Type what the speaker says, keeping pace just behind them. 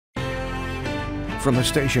From the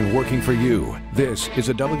station working for you, this is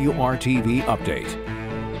a WRTV update.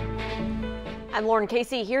 I'm Lauren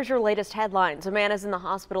Casey. Here's your latest headlines. A man is in the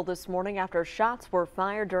hospital this morning after shots were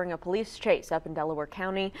fired during a police chase up in Delaware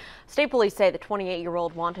County. State police say the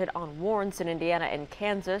 28-year-old wanted on warrants in Indiana and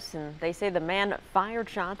Kansas, and they say the man fired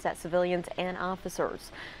shots at civilians and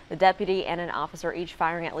officers. The deputy and an officer each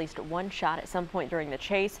firing at least one shot at some point during the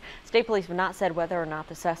chase. State police have not said whether or not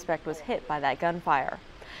the suspect was hit by that gunfire.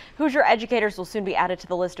 Hoosier educators will soon be added to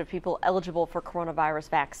the list of people eligible for coronavirus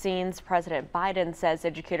vaccines. President Biden says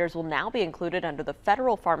educators will now be included under the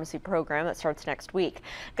federal pharmacy program that starts next week.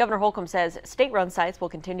 Governor Holcomb says state-run sites will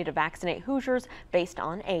continue to vaccinate Hoosiers based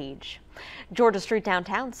on age. Georgia Street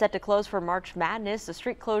downtown set to close for March Madness. The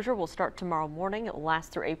street closure will start tomorrow morning. It will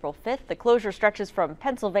last through April 5th. The closure stretches from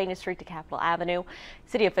Pennsylvania Street to Capitol Avenue.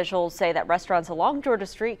 City officials say that restaurants along Georgia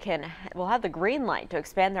Street will have the green light to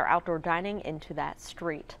expand their outdoor dining into that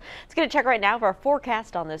street. Let's get a check right now of our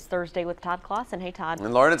forecast on this Thursday with Todd Clausen. Hey, Todd.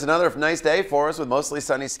 And Lauren, it's another nice day for us with mostly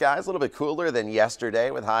sunny skies, a little bit cooler than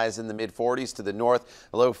yesterday with highs in the mid-40s to the north,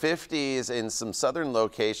 low 50s in some southern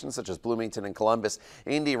locations such as Bloomington and Columbus.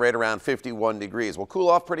 Indy right around 51 degrees. We'll cool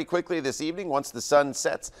off pretty quickly this evening once the sun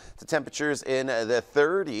sets to temperatures in the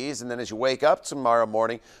 30s. And then as you wake up tomorrow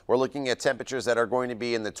morning, we're looking at temperatures that are going to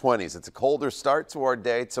be in the 20s. It's a colder start to our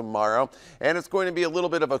day tomorrow, and it's going to be a little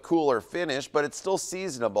bit of a cooler finish, but it's still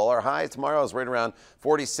seasonable. Our high tomorrow is right around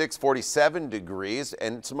 46, 47 degrees,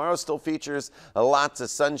 and tomorrow still features lots of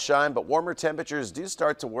sunshine, but warmer temperatures do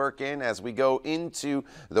start to work in as we go into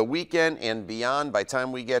the weekend and beyond. By the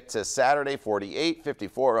time we get to Saturday, 48,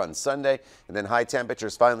 54 on Sunday, and then high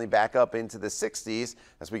temperatures finally back up into the 60s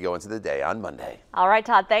as we go into the day on Monday. All right,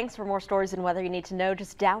 Todd, thanks. For more stories and weather you need to know,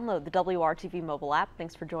 just download the WRTV mobile app.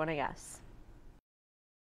 Thanks for joining us.